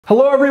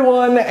Hello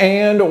everyone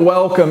and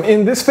welcome.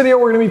 In this video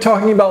we're going to be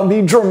talking about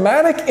the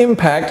dramatic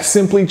impact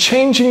simply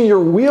changing your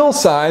wheel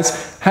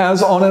size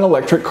has on an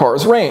electric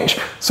car's range.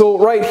 So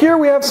right here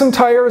we have some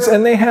tires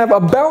and they have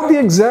about the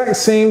exact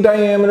same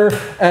diameter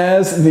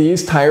as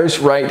these tires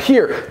right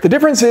here. The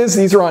difference is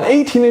these are on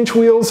 18-inch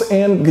wheels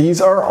and these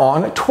are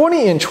on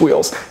 20-inch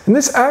wheels. And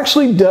this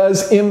actually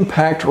does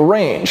impact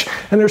range.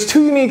 And there's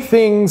two unique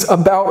things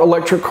about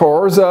electric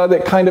cars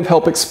that kind of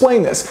help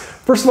explain this.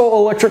 First of all,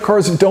 electric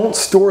cars don't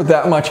store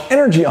that much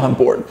energy on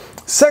board.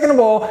 Second of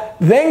all,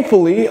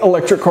 thankfully,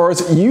 electric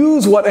cars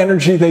use what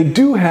energy they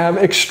do have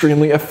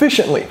extremely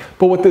efficiently.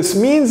 But what this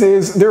means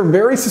is they're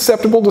very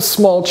susceptible to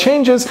small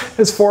changes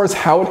as far as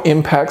how it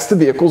impacts the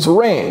vehicle's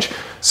range.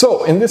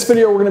 So in this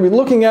video, we're going to be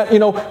looking at,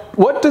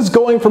 what does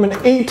going from an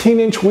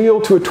 18-inch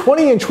wheel to a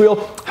 20-inch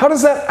wheel, how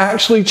does that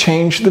actually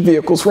change the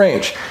vehicle's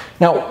range?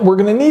 Now, we're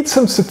going to need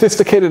some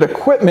sophisticated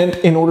equipment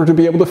in order to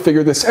be able to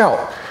figure this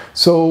out.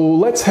 So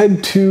let's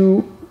head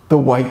to the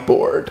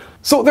whiteboard.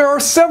 So there are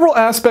several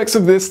aspects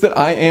of this that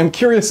I am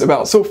curious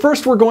about. So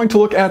first we're going to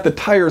look at the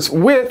tire's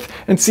width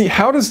and see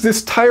how does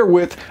this tire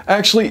width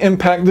actually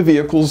impact the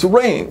vehicle's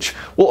range.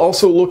 We'll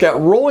also look at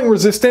rolling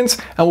resistance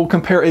and we'll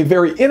compare a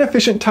very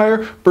inefficient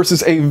tire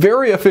versus a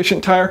very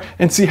efficient tire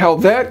and see how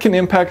that can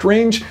impact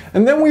range.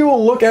 And then we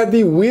will look at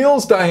the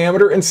wheel's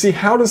diameter and see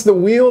how does the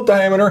wheel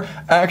diameter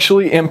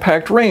actually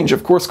impact range.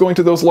 Of course, going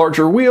to those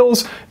larger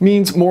wheels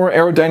means more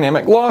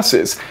aerodynamic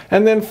losses.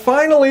 And then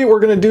finally, we're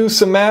going to do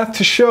some math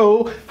to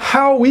show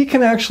how we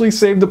can actually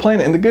save the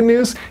planet. And the good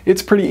news,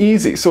 it's pretty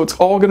easy, so it's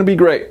all going to be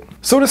great.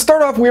 So to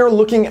start off, we are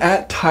looking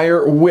at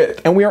tire width,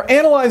 and we are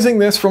analyzing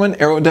this from an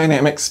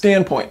aerodynamic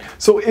standpoint.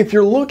 So if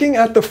you're looking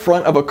at the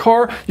front of a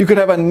car, you could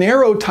have a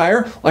narrow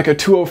tire, like a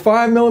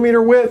 205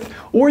 millimeter width,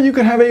 or you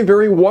could have a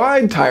very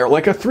wide tire,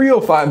 like a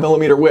 305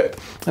 millimeter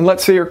width. And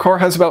let's say your car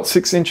has about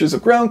 6 inches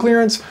of ground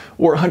clearance,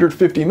 or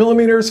 150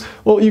 millimeters.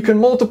 Well, you can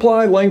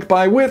multiply length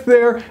by width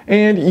there,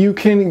 and you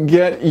can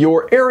get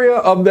your area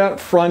of that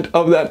front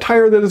of that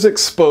tire that is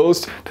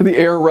exposed to the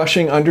air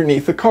rushing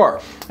underneath the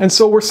car. And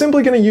so we're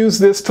simply going to use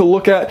this to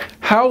look at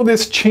how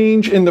this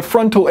change in the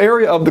frontal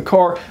area of the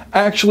car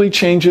actually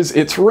changes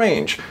its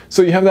range.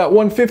 So you have that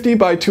 150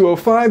 by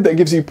 205 that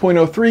gives you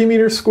 0.03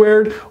 meters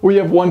squared, or you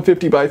have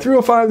 150 by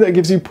 305 that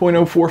gives you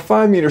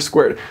 0.045 meters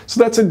squared.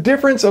 So that's a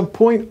difference of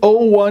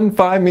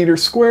 0.015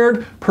 meters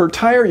squared per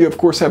tire. You of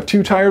course have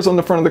two tires on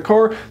the front of the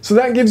car, so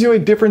that gives you a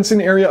difference in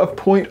area of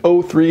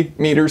 0.03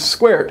 meters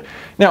squared.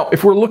 Now,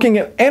 if we're looking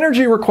at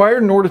energy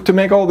required in order to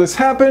make all this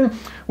happen,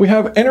 we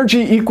have energy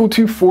equal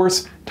to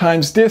force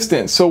times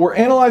distance. So we're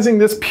analyzing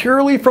this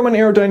purely from an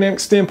aerodynamic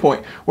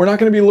standpoint. We're not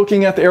going to be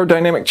looking at the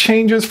aerodynamic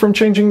changes from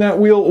changing that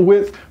wheel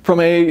width from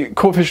a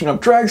coefficient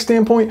of drag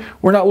standpoint.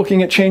 We're not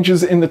looking at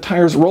changes in the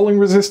tire's rolling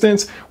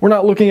resistance. We're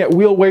not looking at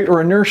wheel weight or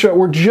inertia.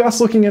 We're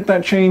just looking at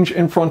that change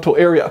in frontal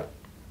area.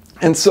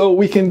 And so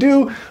we can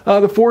do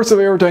the force of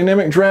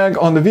aerodynamic drag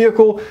on the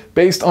vehicle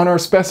based on our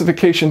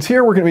specifications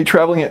here. We're going to be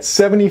traveling at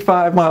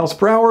 75 miles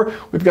per hour.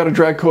 We've got a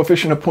drag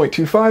coefficient of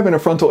 0.25 and a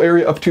frontal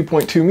area of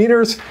 2.2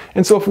 meters.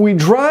 And so if we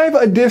drive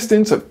a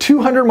distance of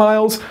 200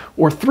 miles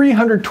or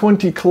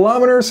 320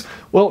 kilometers,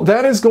 well,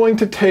 that is going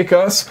to take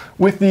us,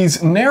 with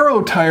these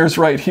narrow tires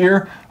right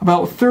here,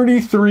 about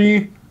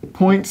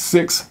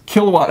 33.6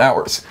 kilowatt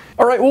hours.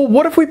 All right, well,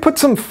 what if we put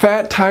some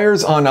fat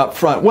tires on up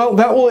front? Well,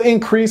 that will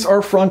increase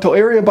our frontal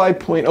area by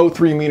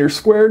 0.03 meters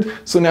squared.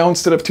 So now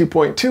instead of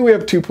 2.2, we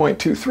have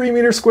 2.23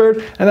 meters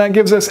squared, and that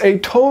gives us a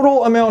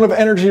total amount of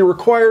energy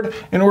required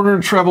in order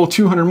to travel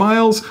 200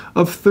 miles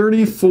of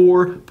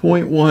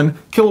 34.1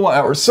 kilowatt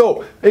hours.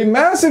 So a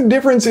massive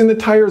difference in the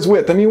tire's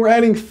width. I mean, we're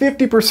adding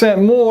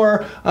 50%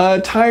 more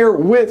tire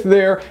width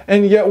there,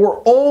 and yet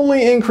we're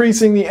only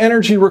increasing the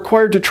energy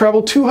required to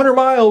travel 200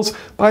 miles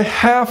by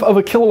half of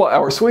a kilowatt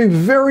hour. So a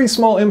very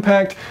small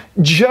impact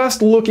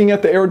just looking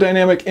at the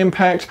aerodynamic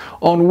impact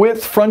on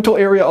width frontal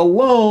area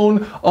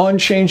alone on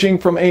changing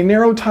from a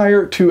narrow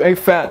tire to a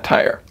fat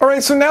tire. All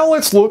right, so now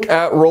let's look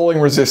at rolling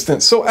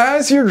resistance. So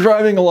as you're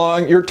driving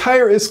along, your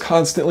tire is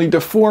constantly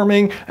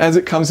deforming as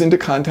it comes into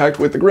contact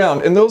with the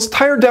ground. And those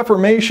tire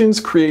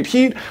deformations create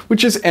heat,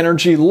 which is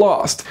energy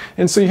lost.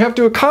 And so you have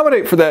to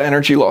accommodate for that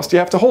energy lost. You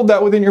have to hold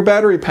that within your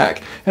battery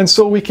pack. And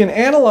so we can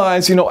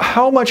analyze,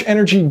 how much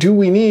energy do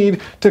we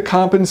need to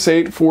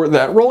compensate for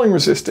that rolling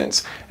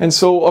resistance. And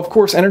so of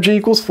course, energy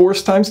equals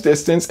force times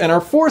distance, and our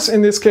force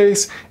in this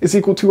case is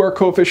equal to our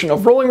coefficient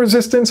of rolling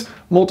resistance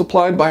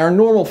multiplied by our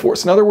normal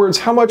force. In other words,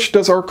 how much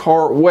does our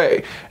car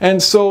weigh?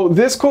 And so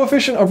this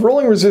coefficient of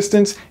rolling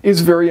resistance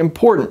is very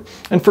important.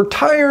 And for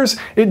tires,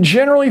 it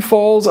generally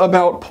falls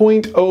about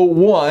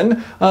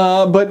 0.01,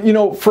 but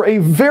for a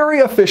very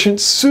efficient,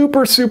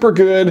 super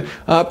good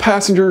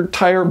passenger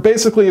tire,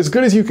 basically as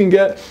good as you can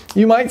get,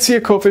 you might see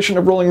a coefficient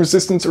of rolling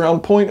resistance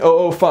around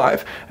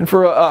 0.005. And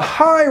for a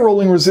high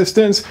rolling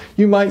resistance,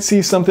 you might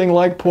see something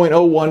like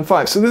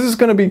 0.015. So this is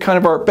going to be kind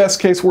of our best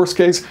case, worst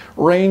case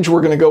range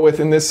we're going to go with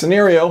in this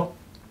scenario.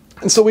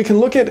 And so we can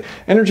look at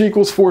energy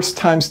equals force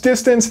times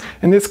distance.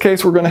 In this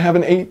case, we're going to have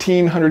an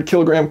 1,800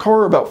 kilogram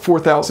car, about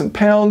 4,000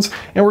 pounds,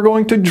 and we're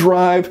going to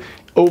drive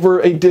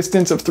over a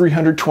distance of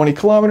 320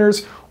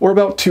 kilometers, or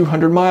about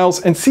 200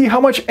 miles, and see how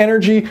much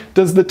energy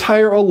does the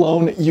tire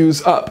alone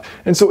use up.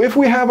 And so if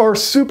we have our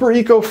super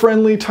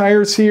eco-friendly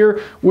tires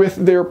here with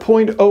their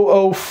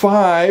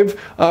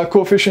 0.005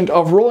 coefficient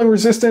of rolling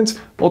resistance,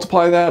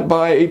 multiply that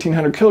by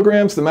 1,800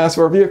 kilograms, the mass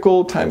of our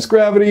vehicle, times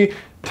gravity,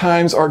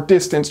 times our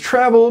distance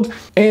traveled,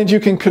 and you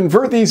can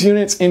convert these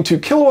units into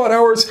kilowatt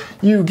hours,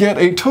 you get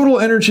a total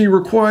energy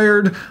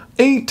required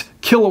 8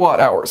 kilowatt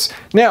hours.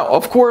 Now,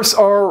 of course,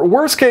 our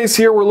worst case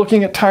here, we're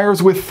looking at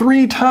tires with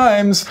 3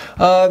 times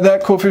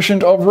that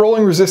coefficient of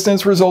rolling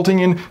resistance, resulting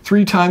in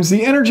 3 times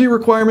the energy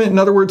requirement. In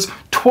other words,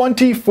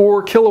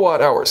 24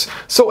 kilowatt hours.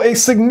 So a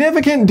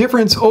significant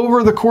difference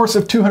over the course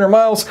of 200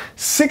 miles,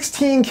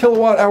 16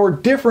 kilowatt hour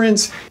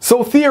difference.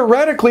 So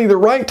theoretically, the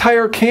right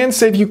tire can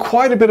save you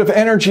quite a bit of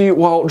energy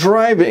while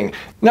driving.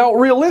 Now,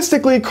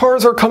 realistically,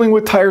 cars are coming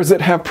with tires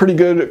that have pretty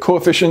good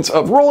coefficients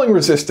of rolling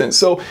resistance.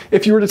 So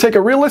if you were to take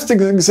a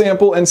realistic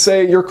example and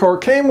say your car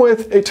came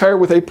with a tire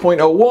with a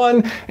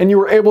 0.01 and you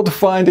were able to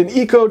find an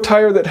eco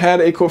tire that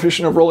had a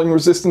coefficient of rolling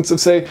resistance of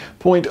say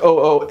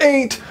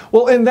 0.008,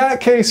 well, in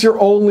that case, you're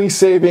only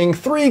saving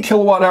 3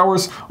 kilowatt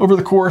hours over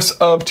the course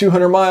of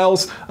 200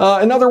 miles.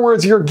 In other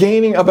words, you're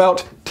gaining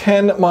about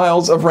 10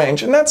 miles of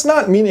range. And that's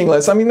not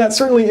meaningless. I mean, that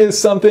certainly is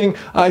something.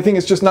 I think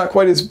it's just not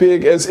quite as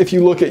big as if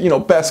you look at,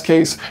 best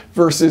case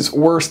versus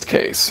worst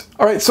case.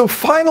 All right, so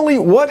finally,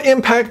 what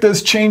impact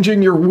does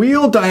changing your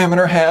wheel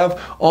diameter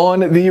have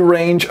on the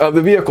range of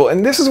the vehicle?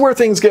 And this is where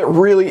things get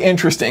really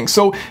interesting.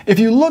 So if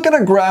you look at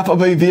a graph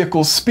of a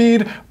vehicle's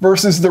speed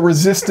versus the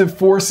resistive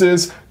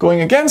forces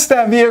going against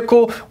that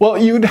vehicle, well,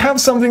 you'd have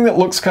something that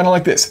looks kind of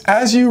like this.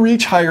 As you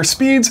reach higher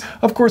speeds,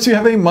 of course, you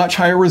have a much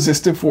higher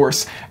resistive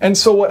force. And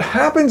so what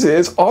happens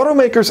is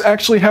automakers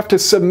actually have to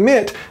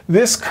submit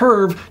this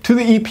curve to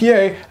the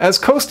EPA as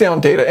coast down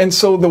data. And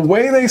so the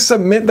way they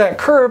submit that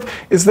curve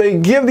is they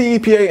give the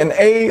EPA an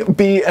A,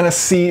 B, and a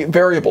C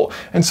variable.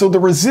 And so the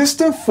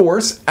resistive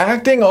force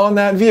acting on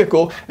that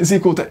vehicle is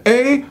equal to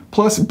A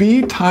plus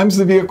B times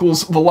the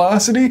vehicle's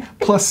velocity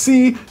plus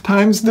C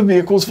times the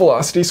vehicle's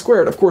velocity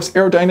squared. Of course,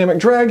 aerodynamic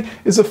drag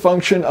is a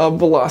function of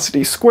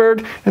velocity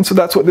squared, and so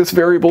that's what this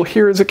variable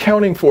here is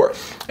accounting for.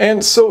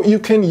 And so you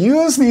can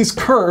use these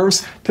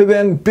curves to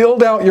then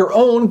build out your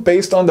own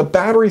based on the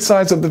battery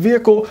size of the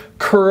vehicle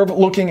curve,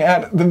 looking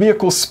at the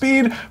vehicle's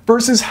speed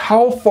versus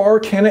how far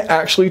can it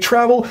actually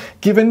travel,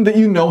 given that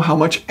you know how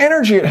much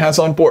energy it has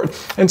on board.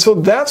 And so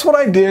that's what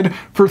I did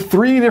for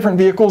 3 different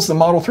vehicles, the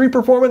Model 3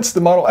 Performance,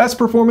 the Model S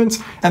Performance,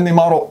 and the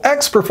Model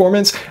X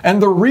Performance.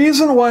 And the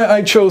reason why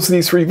I chose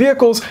these 3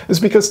 vehicles is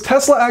because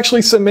Tesla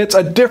actually submits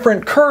a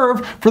different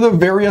curve for the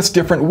various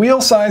different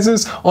wheel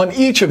sizes on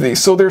each of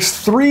these. So there's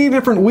 3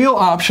 different wheel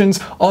options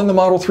on the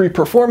Model 3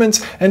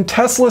 Performance, and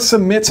Tesla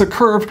submits a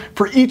curve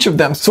for each of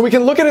them. So we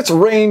can look at its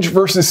range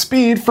versus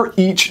speed for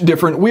each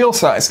different wheel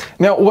size.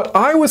 Now, what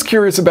I was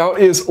curious about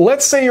is,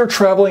 let's say you're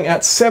traveling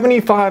at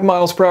 75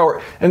 miles per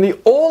hour, and the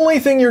only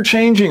thing you're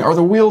changing are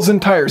the wheels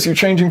and tires. You're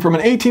changing from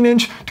an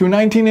 18-inch to a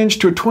 19-inch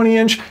to a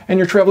 20-inch, and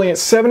you're traveling at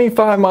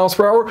 75 miles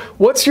per hour.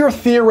 What's your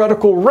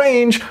theoretical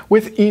range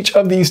with each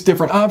of these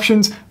different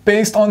options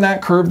based on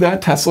that curve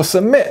that Tesla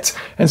submits?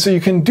 And so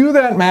you can do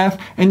that math,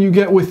 and you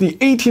get with the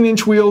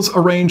 18-inch wheels a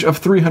range of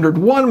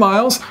 301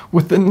 miles,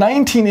 with the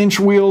 19-inch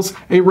wheels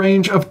a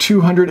range of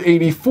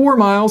 284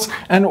 miles,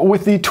 and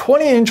with the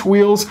 20-inch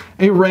wheels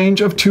a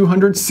range of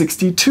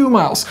 262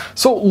 miles.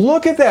 So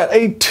look at that,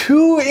 a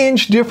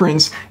 2-inch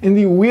difference in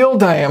the wheel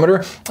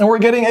diameter, and we're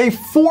getting a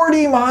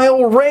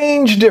 40-mile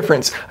range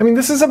difference. I mean,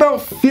 this is about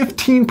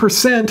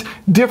 15%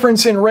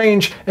 difference in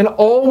range, and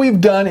all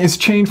we've done is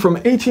change from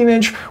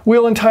 18-inch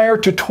wheel and tire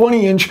to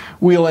 20-inch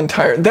wheel and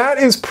tire. That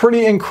is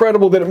pretty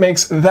incredible that it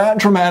makes that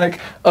dramatic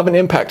of an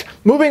impact.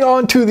 Moving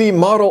on to the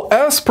Model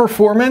S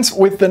Performance,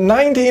 with the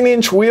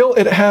 19-inch wheel,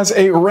 it has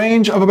a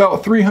range of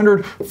about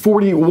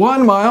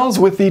 341 miles.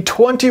 With the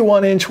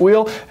 21-inch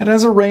wheel, it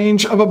has a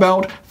range of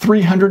about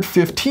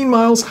 315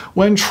 miles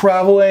when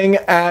traveling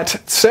at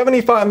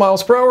 75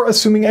 miles per hour,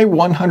 assuming a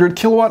 100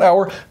 kilowatt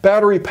hour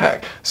battery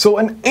pack. So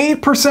an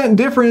 8%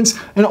 difference,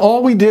 and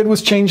all we did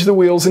was change the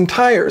wheels and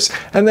tires.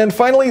 And then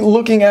finally,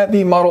 looking at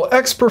the Model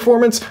X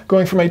Performance,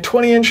 going from a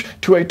 20-inch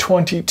to a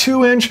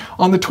 22-inch.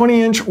 On the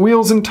 20-inch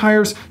wheels and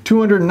tires,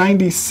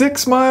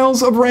 296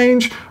 miles of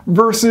range,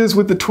 versus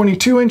with the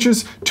 22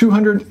 inches,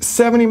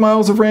 270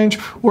 miles of range,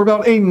 or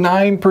about a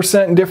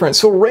 9% difference.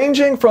 So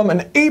ranging from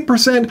an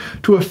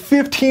 8% to a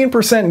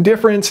 15%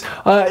 difference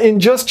in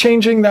just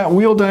changing that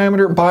wheel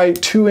diameter by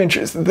 2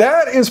 inches.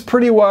 That is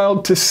pretty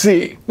wild to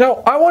see.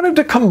 Now, I wanted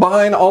to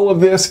combine all of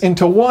this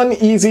into one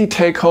easy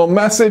take-home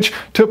message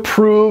to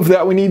prove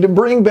that we need to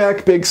bring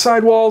back big sidewalls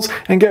sidewalls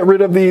and get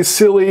rid of these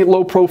silly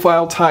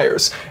low-profile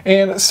tires.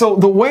 And so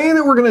the way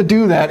that we're going to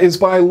do that is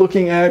by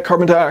looking at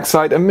carbon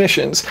dioxide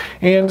emissions.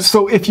 And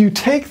so if you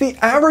take the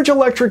average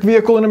electric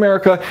vehicle in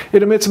America,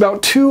 it emits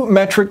about 2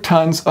 metric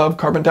tons of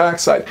carbon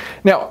dioxide.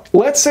 Now,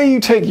 let's say you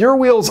take your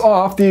wheels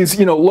off, these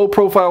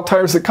low-profile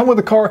tires that come with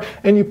the car,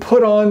 and you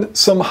put on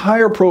some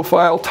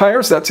higher-profile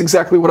tires. That's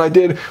exactly what I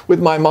did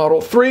with my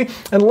Model 3.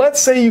 And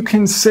let's say you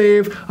can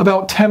save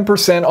about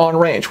 10% on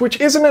range, which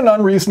isn't an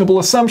unreasonable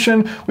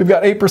assumption. We've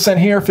got 8%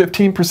 here,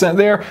 15%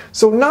 there.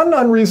 So not an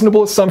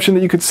unreasonable assumption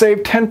that you could save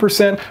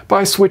 10%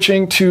 by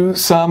switching to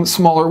some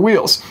smaller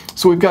wheels.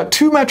 So we've got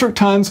 2 metric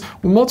tons,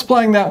 we're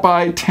multiplying that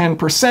by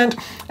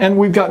 10%, and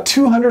we've got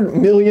 200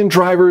 million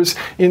drivers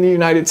in the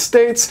United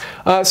States.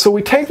 So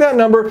we take that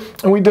number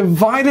and we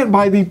divide it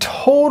by the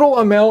total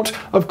amount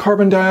of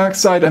carbon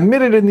dioxide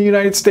emitted in the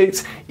United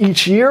States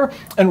each year,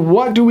 and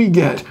what do we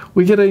get?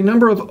 We get a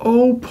number of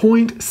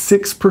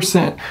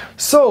 0.6%.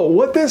 So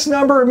what this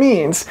number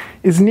means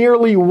is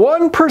nearly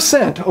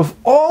 1% of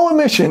all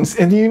emissions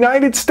in the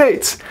United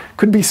States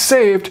could be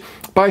saved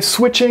by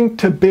switching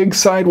to big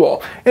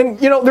sidewall. And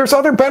there's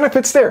other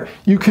benefits there.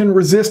 You can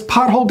resist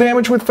pothole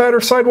damage with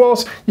fatter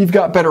sidewalls, you've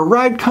got better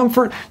ride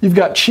comfort, you've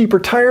got cheaper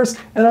tires,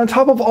 and on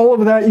top of all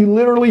of that, you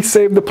literally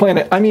save the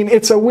planet. I mean,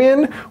 it's a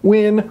win,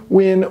 win,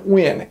 win,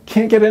 win.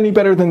 Can't get any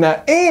better than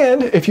that.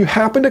 And if you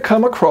happen to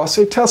come across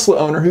a Tesla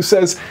owner who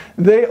says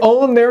they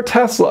own their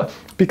Tesla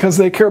because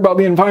they care about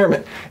the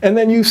environment, and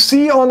then you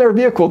see on their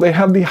vehicle they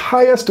have the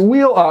highest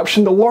wheel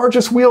option, the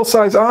largest wheel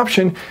size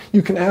option,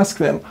 you can ask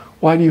them,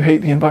 why do you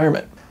hate the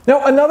environment?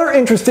 Now, another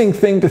interesting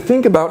thing to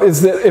think about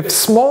is that if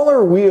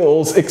smaller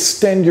wheels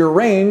extend your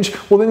range,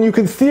 well then you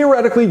could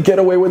theoretically get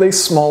away with a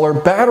smaller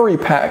battery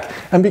pack.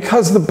 And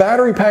because the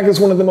battery pack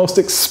is one of the most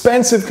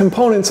expensive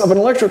components of an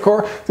electric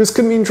car, this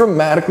could mean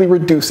dramatically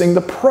reducing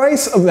the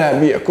price of that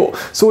vehicle.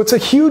 So it's a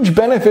huge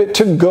benefit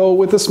to go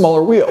with a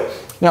smaller wheel.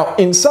 Now,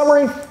 in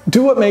summary,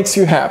 do what makes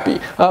you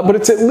happy, but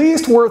it's at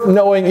least worth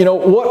knowing,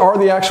 what are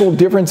the actual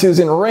differences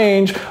in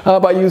range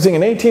by using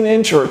an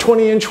 18-inch or a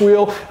 20-inch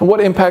wheel and what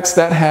impacts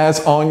that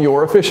has on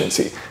your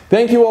efficiency.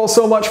 Thank you all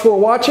so much for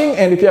watching,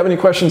 and if you have any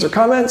questions or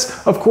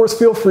comments, of course,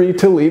 feel free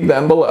to leave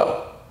them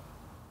below.